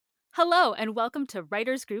Hello, and welcome to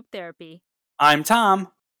Writers Group Therapy. I'm Tom.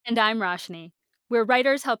 And I'm Roshni. We're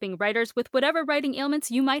writers helping writers with whatever writing ailments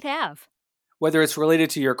you might have. Whether it's related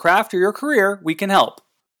to your craft or your career, we can help.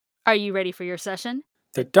 Are you ready for your session?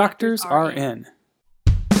 The doctors are in.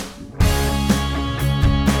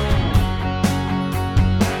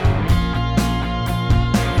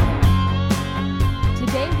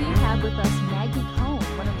 Today we have with us Maggie Cohn,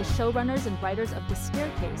 one of the showrunners and writers of The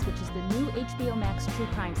Staircase, which is the new HBO Max true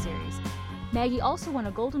crime series. Maggie also won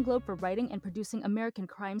a Golden Globe for writing and producing American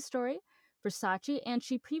Crime Story, Versace, and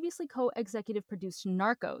she previously co-executive produced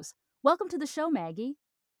Narcos. Welcome to the show, Maggie.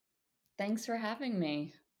 Thanks for having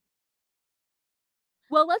me.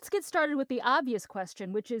 Well, let's get started with the obvious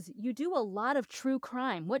question, which is you do a lot of true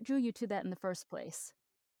crime. What drew you to that in the first place?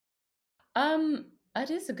 That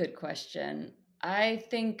is a good question. I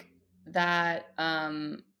think that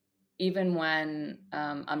even when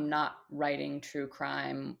I'm not writing true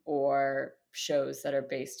crime or shows that are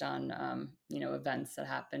based on events that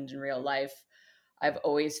happened in real life, I've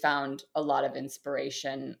always found a lot of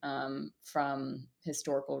inspiration from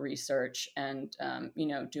historical research and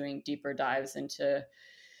doing deeper dives into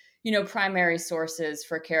primary sources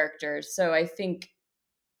for characters. So I think,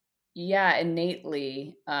 yeah,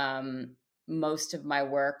 innately, most of my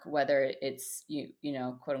work, whether it's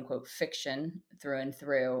quote unquote fiction through and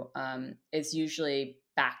through, is usually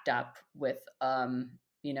backed up with a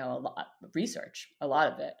lot of research, a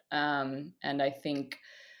lot of it. And I think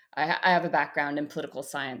I have a background in political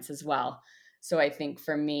science as well. So I think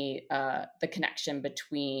for me, the connection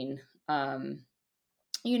between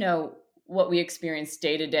what we experience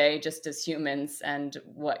day to day just as humans and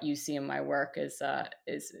what you see in my work is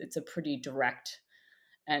it's a pretty direct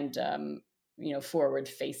and forward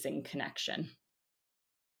facing connection.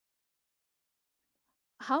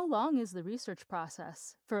 How long is the research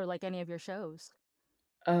process for like any of your shows?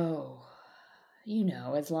 Oh,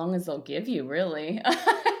 as long as they'll give you, really.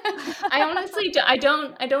 I honestly I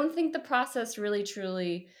don't think the process really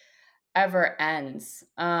truly ever ends.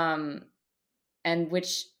 And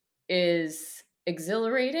which is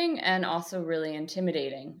exhilarating and also really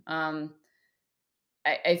intimidating.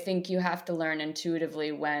 I think you have to learn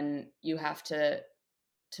intuitively when you have to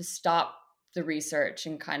stop the research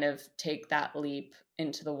and kind of take that leap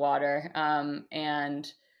into the water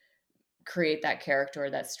and create that character or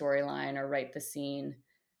that storyline or write the scene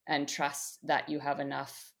and trust that you have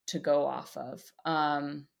enough to go off of.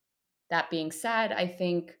 That being said, I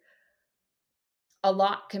think a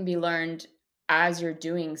lot can be learned as you're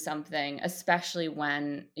doing something, especially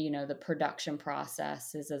when, the production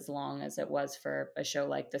process is as long as it was for a show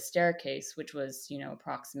like The Staircase, which was,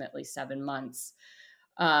 approximately 7 months.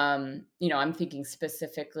 I'm thinking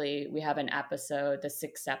specifically, we have an episode, the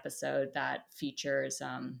 6th episode, that features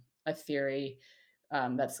a theory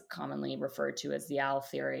that's commonly referred to as the owl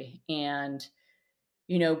theory. And,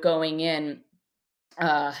 going in,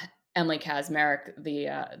 Emily Kazmarek,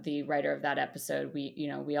 the writer of that episode,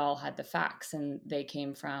 we all had the facts, and they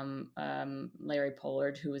came from Larry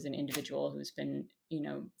Pollard, who was an individual who's been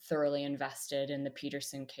thoroughly invested in the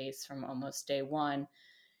Peterson case from almost day one.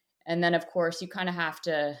 And then, of course, you kind of have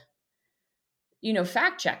to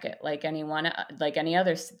fact check it like any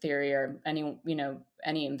other theory or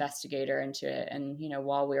any investigator into it. And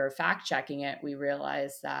while we were fact checking it, we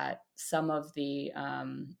realized that some of the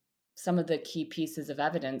key pieces of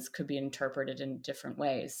evidence could be interpreted in different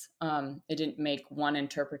ways. It didn't make one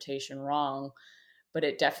interpretation wrong, but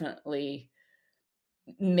it definitely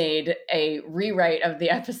made a rewrite of the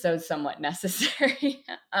episode somewhat necessary.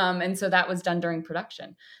 And so that was done during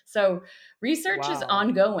production. So research is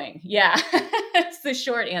ongoing. Yeah, it's the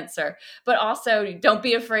short answer. But also, don't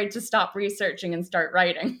be afraid to stop researching and start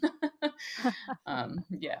writing.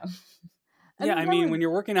 Yeah. Yeah, I mean, when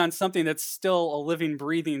you're working on something that's still a living,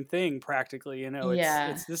 breathing thing, practically,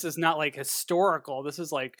 this is not like historical. This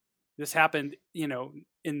is like, this happened,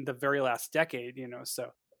 in the very last decade,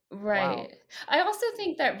 so. Right. Wow. I also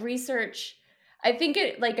think that research, I think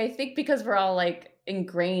because we're all like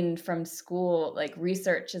ingrained from school, like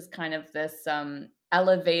research is kind of this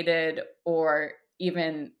elevated or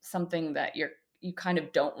even something that you kind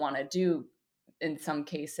of don't want to do in some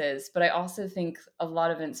cases. But I also think a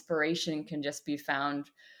lot of inspiration can just be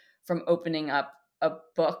found from opening up a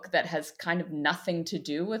book that has kind of nothing to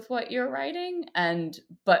do with what you're writing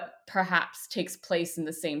but perhaps takes place in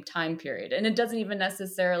the same time period. And it doesn't even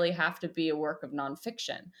necessarily have to be a work of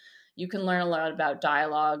nonfiction. You can learn a lot about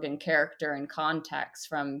dialogue and character and context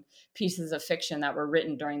from pieces of fiction that were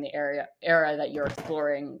written during the era that you're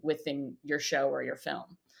exploring within your show or your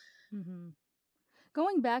film. Mm-hmm.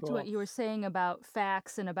 Going back to what you were saying about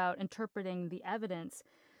facts and about interpreting the evidence.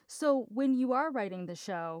 So when you are writing the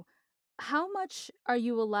show, how much are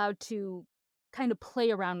you allowed to kind of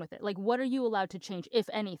play around with it? Like, what are you allowed to change, if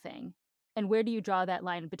anything? And where do you draw that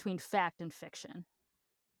line between fact and fiction?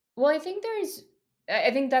 Well, I think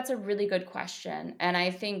that's a really good question. And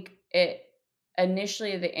I think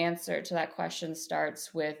initially the answer to that question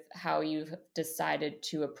starts with how you've decided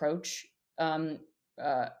to approach, um,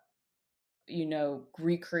 uh,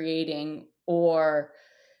 recreating or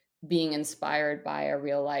being inspired by a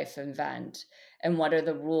real life event, and what are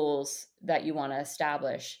the rules that you want to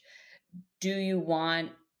establish. Do you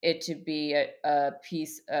want it to be a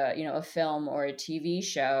piece, a film or a TV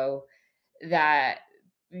show that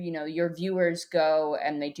your viewers go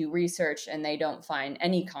and they do research and they don't find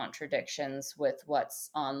any contradictions with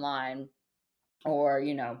what's online, or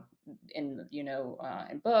in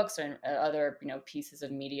books or in other pieces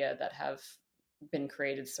of media that have been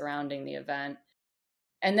created surrounding the event?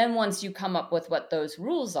 And then once you come up with what those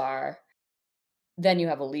rules are, then you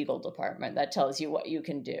have a legal department that tells you what you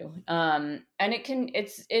can do. And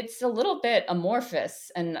it's a little bit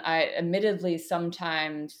amorphous. And I admittedly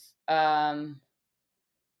sometimes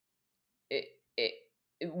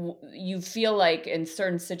you feel like in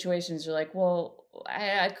certain situations you're like, well,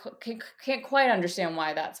 I can't quite understand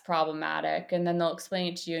why that's problematic. And then they'll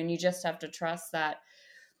explain it to you, and you just have to trust that,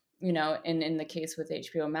 in the case with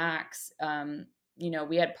HBO Max,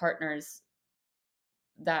 we had partners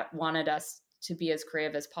that wanted us to be as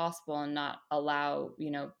creative as possible and not allow,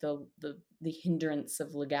 the hindrance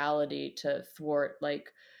of legality to thwart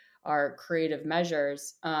like our creative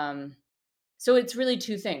measures. So it's really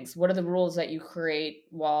two things. What are the rules that you create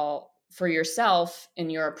for yourself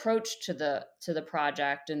in your approach to the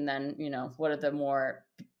project? And then, what are the more,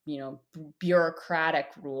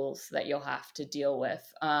 bureaucratic rules that you'll have to deal with?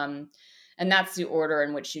 And that's the order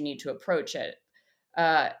in which you need to approach it.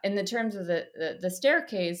 In the terms of the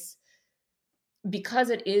Staircase, because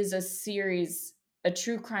it is a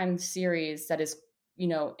true crime series that is,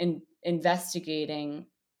 investigating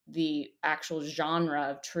the actual genre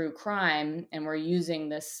of true crime, and we're using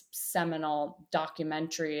this seminal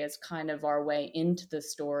documentary as kind of our way into the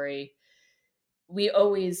story, we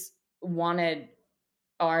always wanted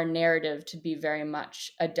our narrative to be very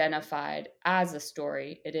much identified as a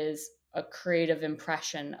story. It is a creative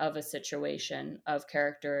impression of a situation, of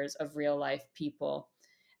characters, of real life people.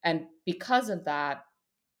 And because of that,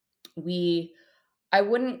 I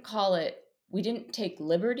wouldn't call it, we didn't take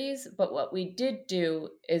liberties, but what we did do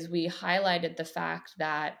is we highlighted the fact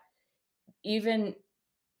that even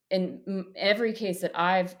in every case that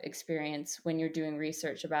I've experienced, when you're doing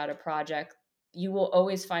research about a project, you will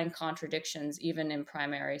always find contradictions, even in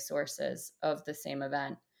primary sources of the same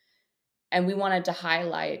event. And we wanted to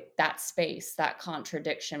highlight that space, that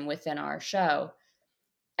contradiction within our show.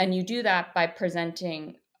 And you do that by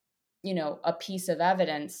presenting, a piece of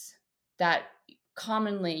evidence that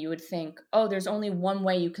commonly you would think, oh, there's only one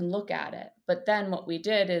way you can look at it. But then what we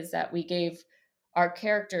did is that we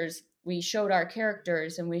showed our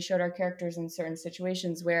characters in certain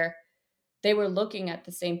situations where they were looking at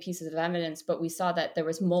the same pieces of evidence, but we saw that there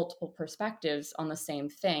was multiple perspectives on the same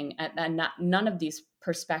thing. And none of these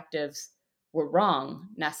perspectives were wrong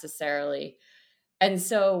necessarily. And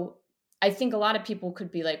so I think a lot of people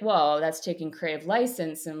could be like, well, that's taking creative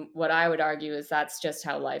license. And what I would argue is that's just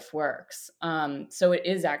how life works. So it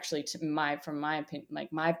is actually, from my opinion,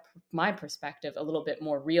 like my perspective, a little bit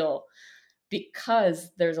more real,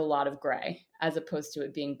 because there's a lot of gray, as opposed to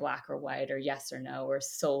it being black or white or yes or no, or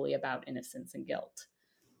solely about innocence and guilt.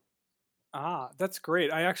 That's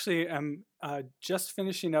great. I actually am just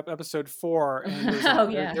finishing up episode 4,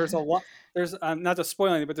 and there's a lot. There's not to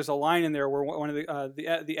spoil anything, but there's a line in there where one of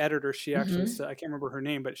the editor, she actually said, I can't remember her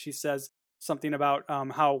name, but she says something about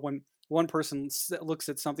how when one person looks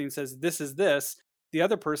at something and says this is this, the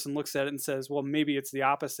other person looks at it and says, well, maybe it's the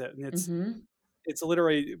opposite, and it's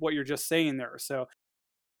literally what you're just saying there. So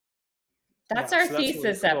that's our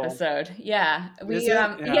thesis really cool. Episode. Yeah.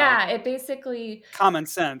 It basically Common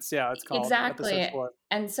Sense. Yeah, it's called. Exactly.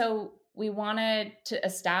 And so we wanted to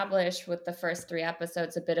establish with the first 3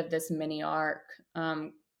 episodes a bit of this mini arc,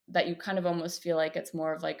 that you kind of almost feel like it's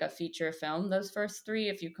more of like a feature film, those first 3,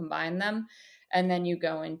 if you combine them. And then you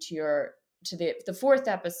go into the 4th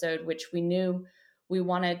episode, which we knew we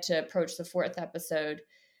wanted to approach the 4th episode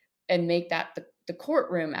and make that the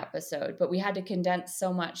courtroom episode, but we had to condense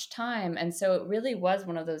so much time. And so it really was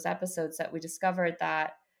one of those episodes that we discovered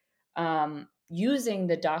that using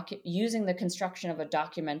the construction of a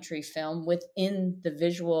documentary film within the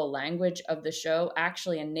visual language of the show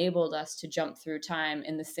actually enabled us to jump through time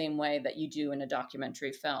in the same way that you do in a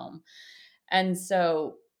documentary film. And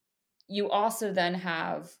so, you also then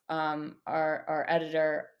have our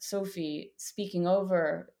editor, Sophie, speaking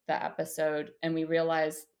over the episode. And we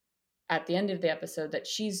realize at the end of the episode that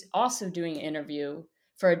she's also doing an interview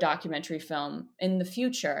for a documentary film in the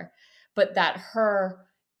future, but that her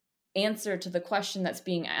answer to the question that's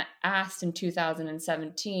being asked in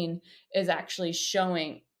 2017 is actually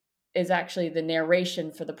the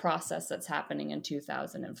narration for the process that's happening in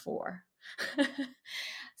 2004.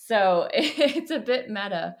 So it's a bit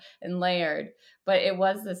meta and layered, but it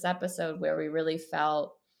was this episode where we really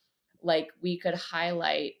felt like we could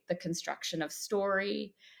highlight the construction of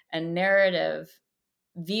story and narrative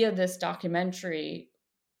via this documentary,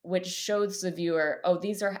 which shows the viewer,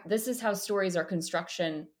 this is how stories are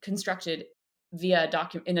constructed via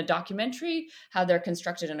in a documentary, how they're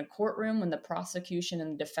constructed in a courtroom when the prosecution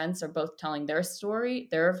and the defense are both telling their story,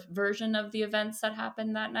 their version of the events that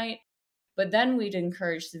happened that night. But then we'd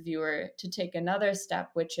encourage the viewer to take another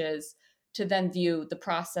step, which is to then view the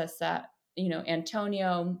process that,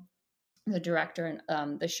 Antonio, the director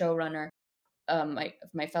and the showrunner,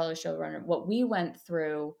 my fellow showrunner, what we went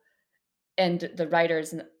through, and the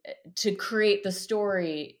writers, to create the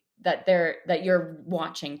story that you're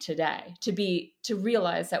watching today, to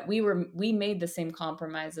realize that we made the same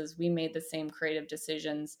compromises, we made the same creative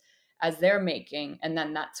decisions as they're making, and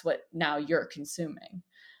then that's what now you're consuming.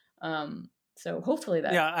 So hopefully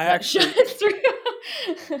that, shines through.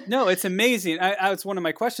 No, it's amazing. It's one of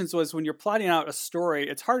my questions was, when you're plotting out a story,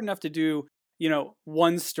 it's hard enough to do,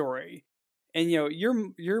 one story, and you've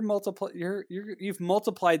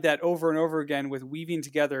multiplied that over and over again with weaving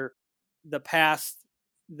together the past,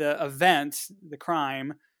 the event, the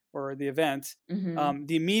crime or the event, mm-hmm.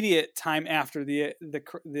 The immediate time after the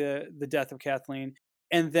death of Kathleen,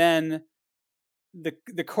 and then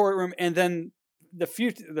the courtroom, and then the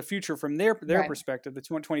future from their right. perspective, the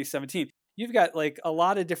 2017. You've got like a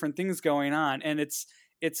lot of different things going on, and it's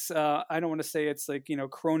I don't want to say it's like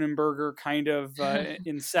Cronenberger kind of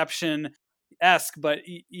Inception-esque, but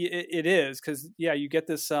it is, because you get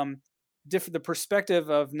this the perspective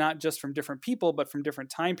of not just from different people, but from different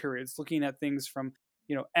time periods, looking at things from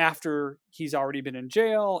after he's already been in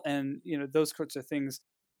jail, and those sorts of things.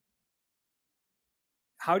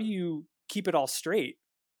 How do you keep it all straight?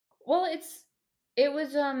 Well, it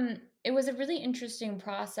was a really interesting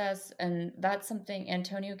process, and that's something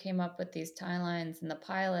Antonio came up with, these timelines in the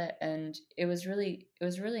pilot, and it was really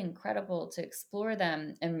incredible to explore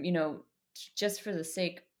them. And just for the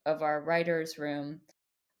sake of our writers' room,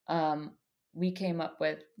 we came up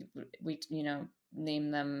with,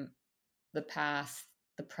 named them the past,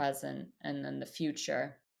 the present, and then the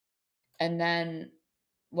future. And then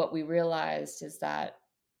what we realized is that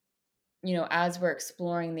as we're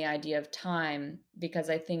exploring the idea of time, because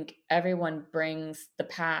I think everyone brings the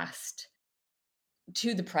past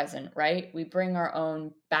to the present, right? We bring our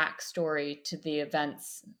own backstory to the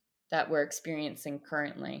events that we're experiencing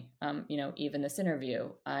currently. Even this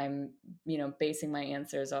interview, I'm, basing my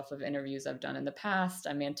answers off of interviews I've done in the past.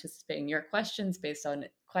 I'm anticipating your questions based on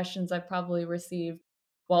questions I've probably received,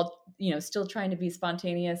 while, still trying to be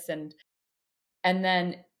spontaneous. And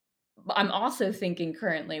then I'm also thinking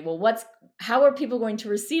currently, well, how are people going to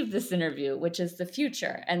receive this interview, which is the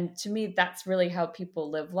future? And to me, that's really how people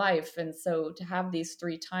live life. And so to have these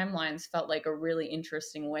 3 timelines felt like a really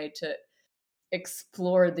interesting way to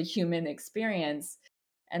explore the human experience.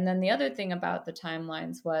 And then the other thing about the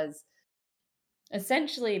timelines was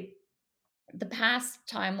essentially the past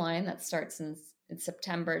timeline that starts in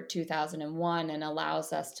September 2001 and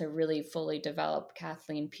allows us to really fully develop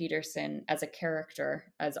Kathleen Peterson as a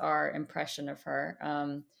character, as our impression of her.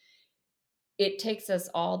 It takes us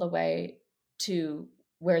all the way to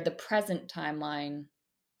where the present timeline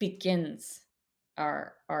begins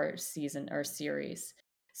our season or series.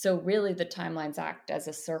 So really the timelines act as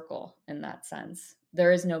a circle in that sense.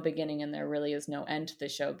 There is no beginning and there really is no end to the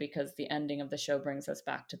show, because the ending of the show brings us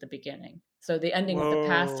back to the beginning. So the ending of the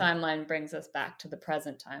past timeline brings us back to the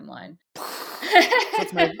present timeline.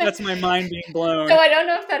 That's my mind being blown. So I don't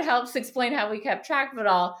know if that helps explain how we kept track of it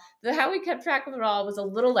all. How we kept track of it all was a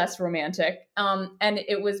little less romantic. And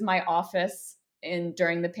it was my office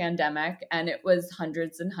during the pandemic, and it was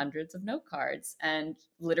hundreds and hundreds of note cards, and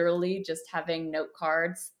literally just having note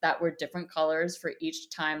cards that were different colors for each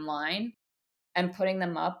timeline, and putting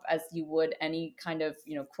them up as you would any kind of,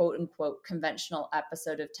 quote unquote, conventional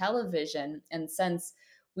episode of television. And since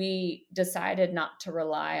we decided not to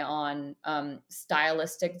rely on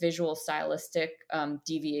visual stylistic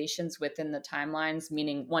deviations within the timelines,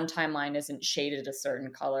 meaning one timeline isn't shaded a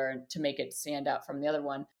certain color to make it stand out from the other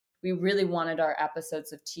one, we really wanted our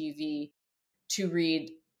episodes of TV to read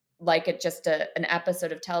like it just an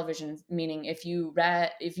episode of television, meaning if you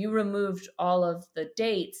removed all of the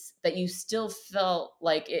dates, that you still felt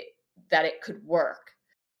like that it could work.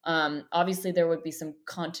 Obviously there would be some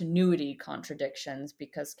continuity contradictions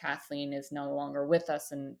because Kathleen is no longer with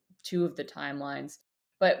us in 2 of the timelines,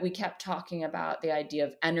 but we kept talking about the idea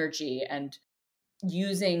of energy and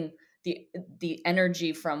using the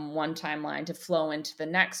energy from one timeline to flow into the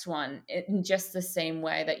next one in just the same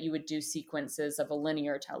way that you would do sequences of a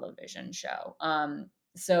linear television show.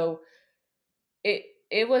 So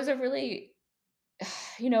it was a really,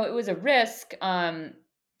 it was a risk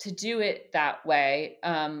to do it that way.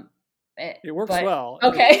 It works well.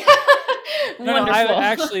 Okay. No, I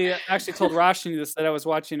actually told Roshni this, that I was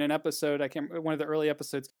watching an episode, one of the early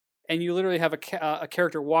episodes, and you literally have a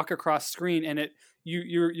character walk across screen, and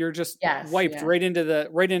you're just wiped right into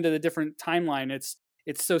the different timeline. It's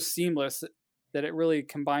so seamless that it really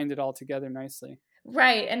combined it all together nicely.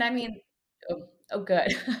 Right, and I mean,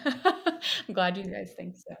 good. I'm glad you guys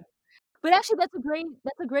think so. But actually, that's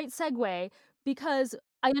a great segue, because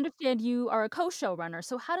I understand you are a co-showrunner.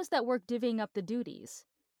 So how does that work, divvying up the duties?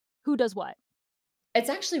 Who does what? It's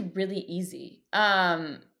actually really easy,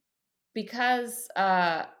 because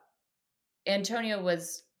Antonio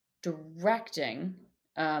was directing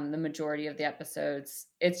the majority of the episodes.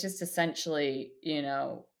 It's just essentially,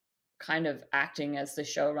 kind of acting as the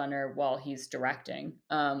showrunner while he's directing.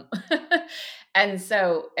 And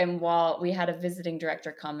while we had a visiting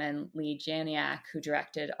director come in, Lee Janiak, who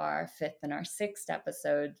directed our 5th and our 6th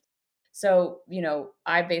episode. So,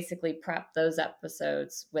 I basically prepped those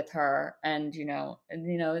episodes with her, and,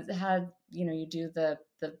 it had, you do the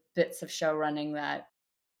bits of show running that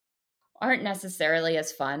aren't necessarily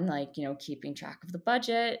as fun, like, keeping track of the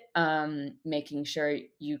budget, making sure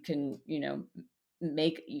you can,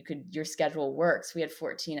 your schedule works. We had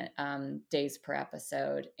 14 days per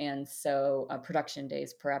episode, and so production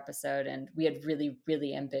days per episode, and we had really,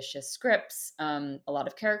 really ambitious scripts, a lot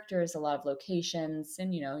of characters, a lot of locations,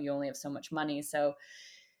 and you only have so much money, so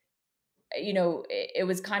it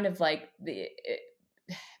was kind of like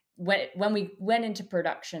when we went into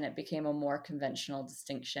production, it became a more conventional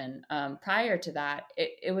distinction. Prior to that,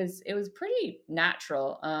 it was pretty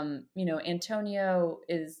natural. Antonio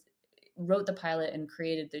wrote the pilot and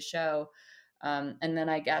created the show. And then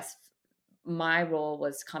I guess my role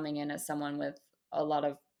was coming in as someone with a lot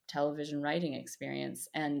of television writing experience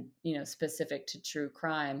and, specific to true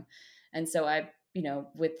crime. And so I,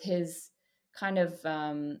 with his kind of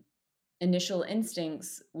initial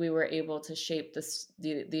instincts, we were able to shape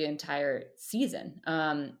the entire season.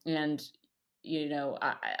 And,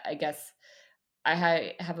 I guess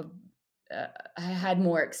I had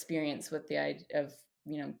more experience with the idea of,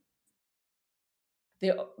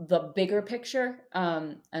 the bigger picture.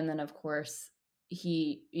 And then of course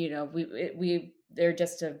he, it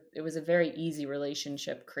was a very easy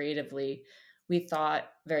relationship creatively. We thought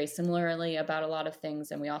very similarly about a lot of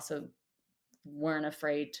things, and we also weren't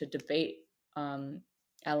afraid to debate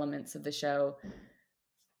elements of the show.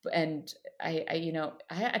 And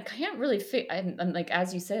I can't really I'm like,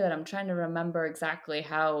 as you say that, I'm trying to remember exactly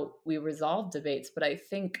how we resolved debates, but I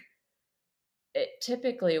think it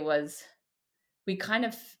typically was, we kind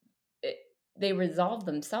of, they resolved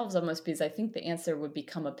themselves almost, because I think the answer would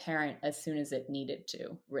become apparent as soon as it needed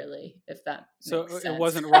to, really, if that makes sense. It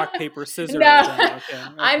wasn't rock, paper, scissors. No. Okay.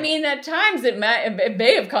 I mean, at times it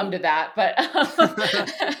may have come to that, but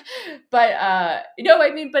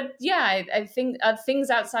but yeah, I think things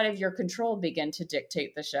outside of your control begin to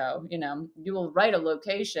dictate the show. You will write a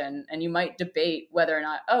location and you might debate whether or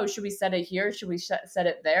not, should we set it here? Should we set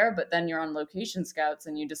it there? But then you're on location scouts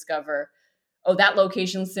and you discover, that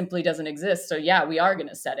location simply doesn't exist. So yeah, we are going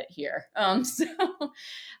to set it here. So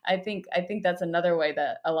I think that's another way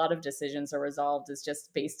that a lot of decisions are resolved, is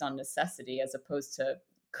just based on necessity as opposed to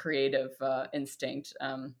creative instinct,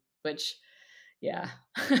 which, yeah.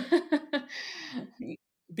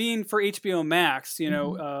 Being for HBO Max,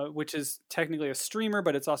 which is technically a streamer,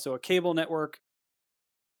 but it's also a cable network,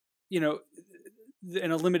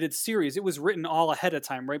 in a limited series, it was written all ahead of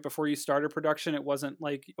time, right before you started production. It wasn't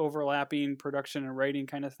like overlapping production and writing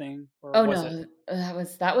kind of thing. Or no, that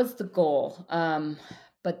was the goal.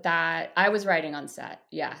 But that I was writing on set.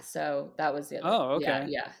 Yeah. So that was the other. Oh, okay.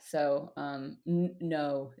 Yeah. So,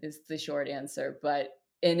 no is the short answer, but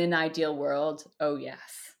in an ideal world,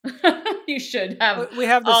 yes, you should have. We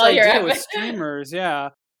have this idea with streamers. Yeah.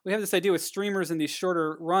 We have this idea with streamers in these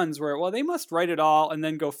shorter runs where, they must write it all and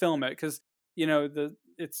then go film it. 'Cause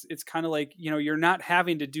it's kind of like, you're not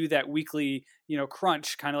having to do that weekly,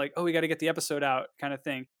 crunch, kind of like, we got to get the episode out kind of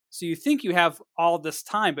thing. So you think you have all this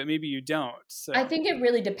time, but maybe you don't. So I think it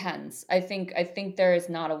really depends. I think there is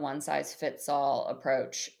not a one size fits all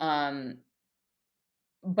approach. But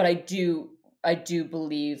I do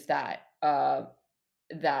believe that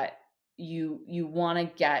that you want to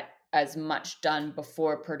get as much done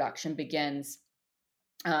before production begins,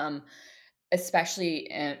 especially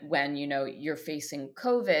when you're facing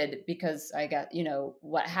COVID, because I get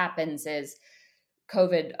what happens is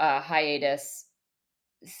COVID hiatus,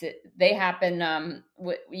 they happen.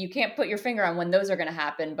 You can't put your finger on when those are going to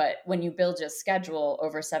happen, but when you build a schedule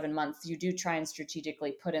over 7 months, you do try and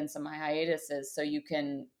strategically put in some hiatuses so you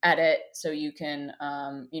can edit, so you can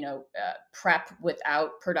prep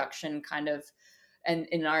without production kind of. And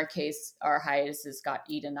in our case, our hiatuses got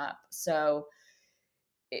eaten up. So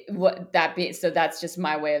that's just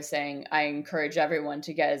my way of saying I encourage everyone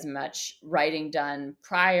to get as much writing done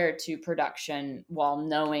prior to production, while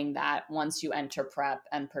knowing that once you enter prep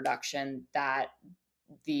and production, that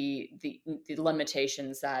the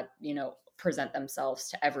limitations that present themselves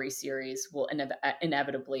to every series will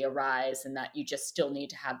inevitably arise, and that you just still need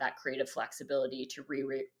to have that creative flexibility to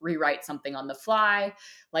rewrite something on the fly.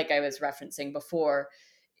 Like I was referencing before,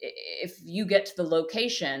 if you get to the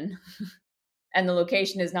location and the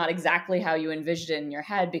location is not exactly how you envisioned it in your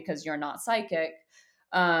head because you're not psychic,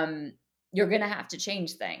 you're going to have to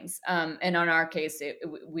change things. And in our case,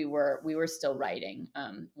 we were still writing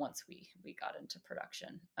once we got into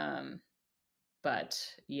production. But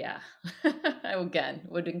yeah, I again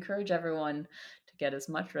would encourage everyone to get as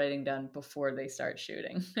much writing done before they start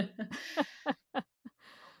shooting.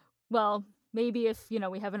 Well, maybe if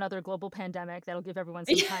we have another global pandemic, that'll give everyone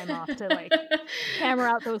some time off to hammer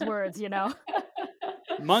out those words.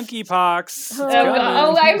 Monkeypox.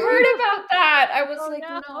 I heard about that. I was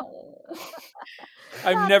no.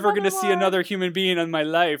 I'm never going to see another human being in my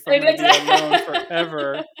life. I'm going to be alone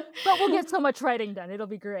forever. But we'll get so much writing done. It'll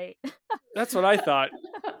be great. That's what I thought.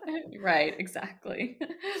 Right, exactly.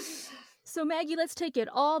 So Maggie, let's take it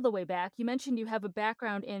all the way back. You mentioned you have a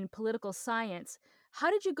background in political science. How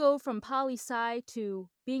did you go from poli-sci to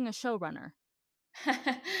being a showrunner?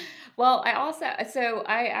 Well, I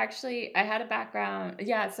had a background.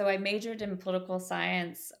 Yeah. So I majored in political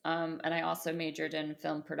science. And I also majored in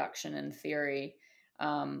film production and theory.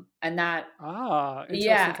 And that,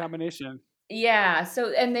 interesting combination. Yeah.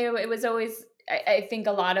 So, and it was always, I think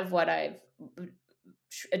a lot of what I've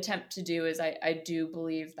attempt to do is I do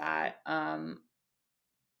believe that,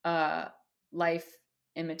 life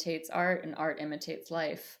imitates art and art imitates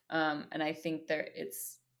life. And I think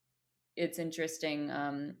it's interesting,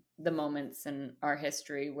 the moments in our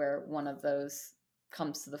history where one of those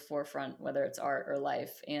comes to the forefront, whether it's art or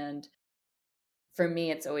life. And for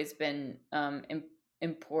me, it's always been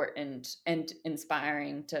important and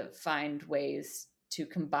inspiring to find ways to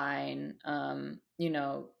combine,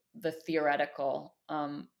 the theoretical,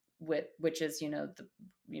 with which is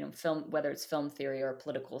film, whether it's film theory or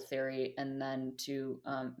political theory, and then to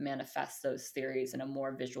manifest those theories in a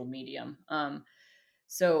more visual medium.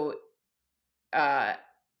 So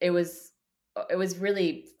it was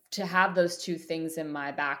really to have those two things in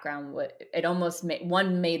my background. It almost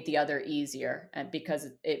made the other easier, and because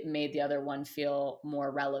it made the other one feel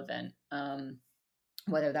more relevant,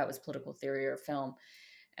 whether that was political theory or film.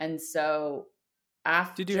 And so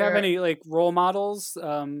after, did you have any role models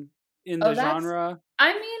in the genre?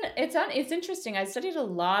 I mean, it's interesting. I studied a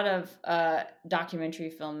lot of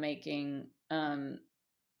documentary filmmaking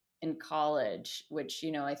in college, which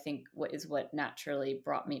I think what naturally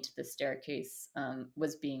brought me to The Staircase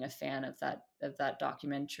was being a fan of that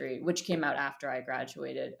documentary, which came out after I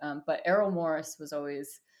graduated. But Errol Morris was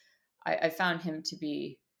always, I found him to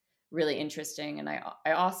be really interesting, and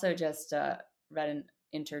I also just read an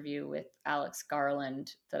interview with Alex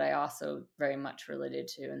Garland that I also very much related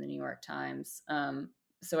to in the New York Times.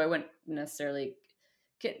 So I wouldn't necessarily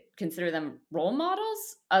consider them role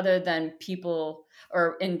models other than people,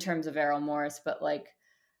 or in terms of Errol Morris, but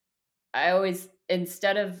I always,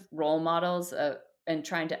 instead of role models and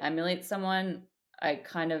trying to emulate someone, I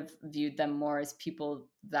kind of viewed them more as people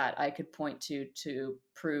that I could point to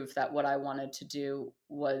prove that what I wanted to do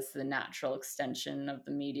was the natural extension of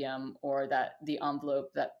the medium, or that the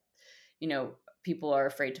envelope that people are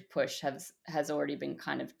afraid to push has already been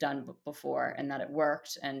kind of done before, and that it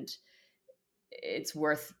worked, and it's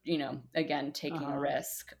worth again taking a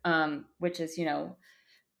risk, which is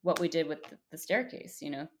what we did with the Staircase.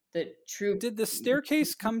 Did The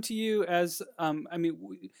Staircase come to you as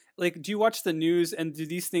do you watch the news, and do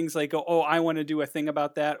these things go, oh, I want to do a thing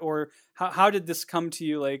about that, or how did this come to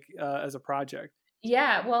you as a project?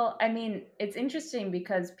 Yeah, well, I mean, it's interesting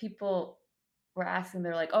because people were asking,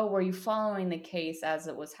 they're like, oh, were you following the case as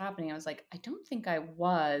it was happening? I was like, I don't think I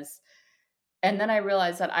was. And then I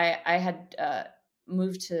realized that I had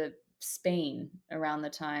moved to Spain around the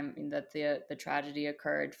time that the tragedy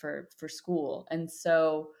occurred for school. And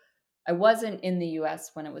so I wasn't in the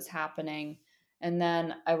US when it was happening. And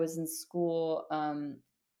then I was in school.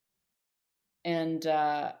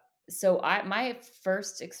 So my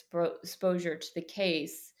first exposure to the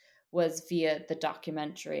case was via the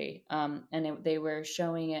documentary. They were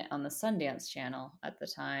showing it on the Sundance Channel at the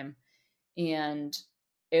time. And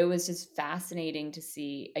it was just fascinating to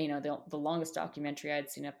see, the longest documentary I'd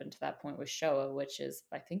seen up until that point was Shoah, which is,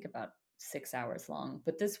 I think, about 6 hours long.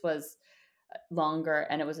 But this was longer,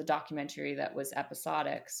 and it was a documentary that was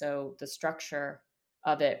episodic. So the structure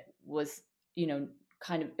of it was,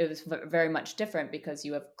 it was very much different because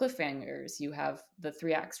you have cliffhangers, you have the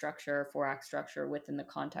 3-act structure, 4-act structure within the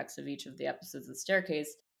context of each of the episodes of The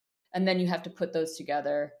Staircase. And then you have to put those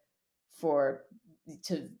together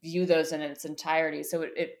to view those in its entirety. So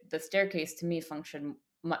the Staircase to me functioned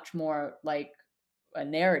much more like a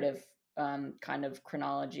narrative kind of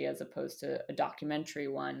chronology as opposed to a documentary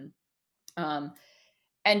one. And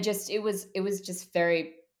just it was just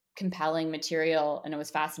very compelling material, and it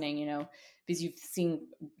was fascinating, because you've seen,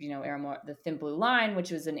 Aaron Moore, The Thin Blue Line,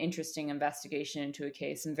 which was an interesting investigation into a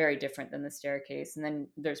case and very different than The Staircase. And then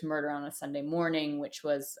there's Murder on a Sunday Morning, which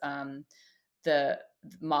was the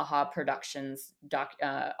Maha Productions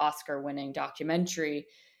Oscar-winning documentary,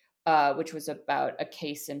 which was about a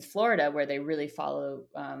case in Florida where they really follow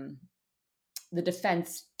the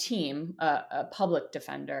defense team, a public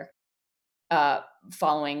defender,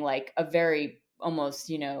 following like a very almost,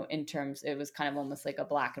 in terms, it was kind of almost like a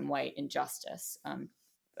black and white injustice,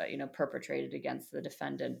 perpetrated against the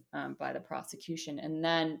defendant by the prosecution. And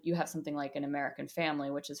then you have something like An American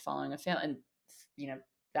Family, which is following a family, and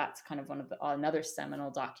that's kind of another seminal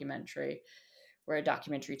documentary where a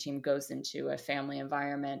documentary team goes into a family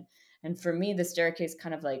environment. And for me, The Staircase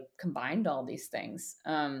kind of like combined all these things.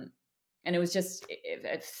 And it was just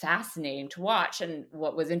fascinating to watch. And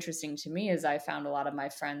what was interesting to me is I found a lot of my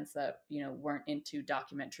friends that, weren't into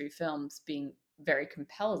documentary films being very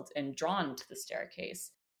compelled and drawn to The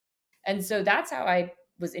Staircase. And so that's how I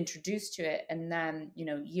was introduced to it. And then,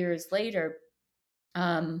 years later,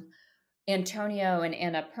 Antonio and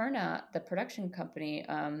Annapurna, the production company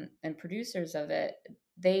and producers of it,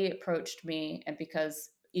 they approached me, and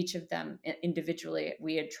because each of them individually,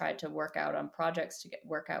 we had tried to work out projects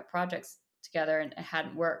together, and it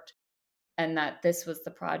hadn't worked. And that this was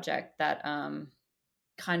the project that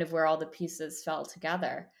kind of where all the pieces fell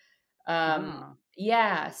together.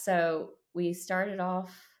 Yeah. So we started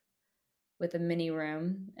off with a mini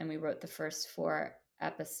room, and we wrote the first 4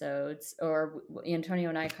 episodes, or Antonio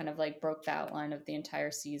and I kind of like broke the outline of the entire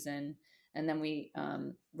season. And then we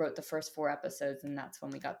wrote the first 4 episodes, and that's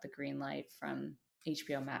when we got the green light from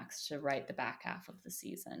HBO Max to write the back half of the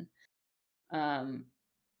season. So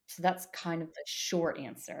that's kind of the short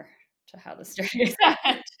answer to how the story is.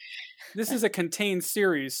 This is a contained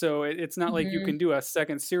series, so it's not like you can do a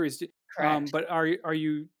second series. Correct. But are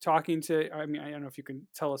you talking to? I mean, I don't know if you can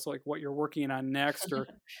tell us like what you're working on next, or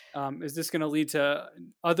is this going to lead to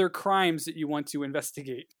other crimes that you want to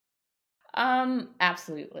investigate?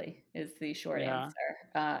 Absolutely is the short answer.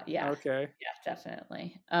 Yeah. Okay. Yeah,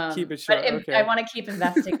 definitely. Keep it short. Okay. I want to keep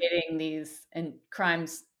investigating these and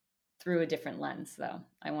crimes through a different lens, though.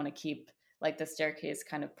 I want to keep, like, The Staircase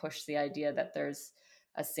kind of push the idea that there's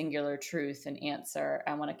a singular truth and answer.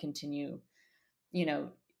 I want to continue,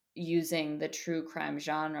 using the true crime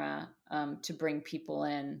genre to bring people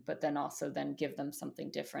in, but then also then give them something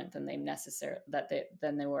different than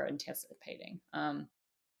they were anticipating.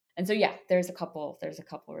 And so, yeah, there's a couple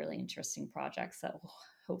really interesting projects that will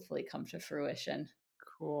hopefully come to fruition.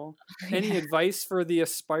 Cool. Any advice for the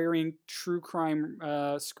aspiring true crime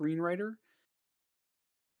screenwriter?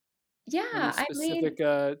 Yeah, any specific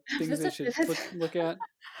things they should look at?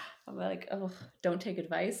 I'm like, oh, don't take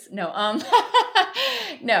advice. No,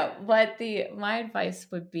 no. But my advice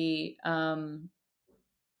would be,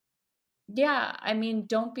 yeah, I mean,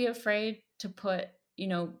 don't be afraid to put,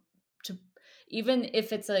 even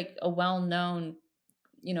if it's like a well-known,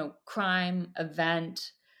 crime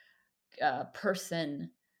event,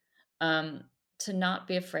 person, to not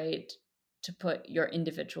be afraid to put your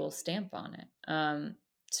individual stamp on it,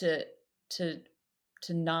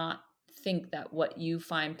 to not think that what you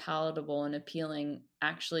find palatable and appealing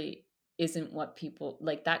actually isn't what people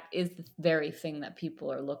like. That is the very thing that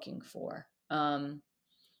people are looking for, and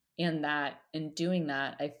that in doing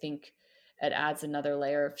that, I think it adds another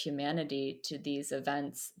layer of humanity to these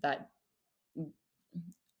events that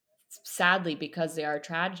sadly, because they are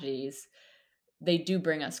tragedies, they do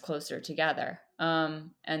bring us closer together.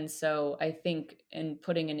 And so I think in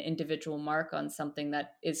putting an individual mark on something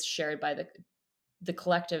that is shared by the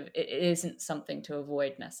collective, it isn't something to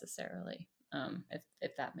avoid necessarily,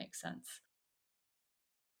 if that makes sense.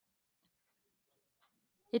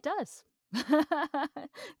 It does.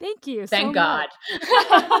 Thank you. Thank God.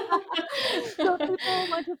 So if people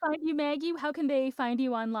want to find you, Maggie, how can they find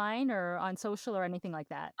you online or on social or anything like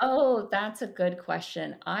that? Oh, that's a good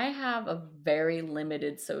question. I have a very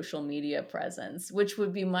limited social media presence, which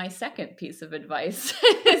would be my second piece of advice.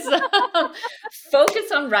 Is,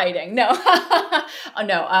 focus on writing. No, I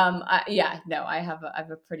have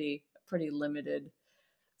a pretty limited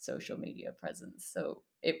social media presence, so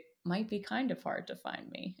it might be kind of hard to find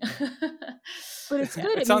me. But it's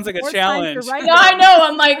good. It sounds like a challenge. No, I know.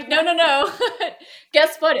 I'm like, no.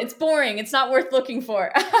 Guess what? It's boring. It's not worth looking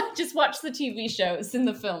for. Just watch the TV shows and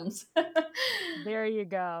the films. There you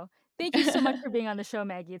go. Thank you so much for being on the show,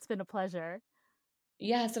 Maggie. It's been a pleasure.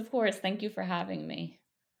 Yes, of course. Thank you for having me.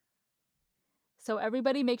 So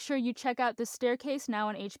everybody make sure you check out The Staircase now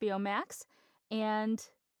on HBO Max. And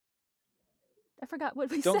I forgot what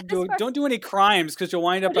we said. Don't do any crimes, because you'll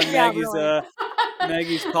wind up on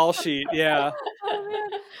Maggie's call sheet. Yeah. Oh,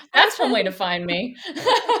 man. That's one way to find me.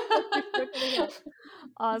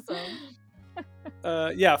 Awesome.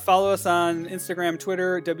 Follow us on Instagram,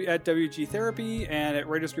 Twitter, at WG Therapy, and at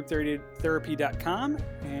writersgrouptherapy.com,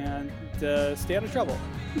 and stay out of trouble.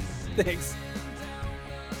 Thanks.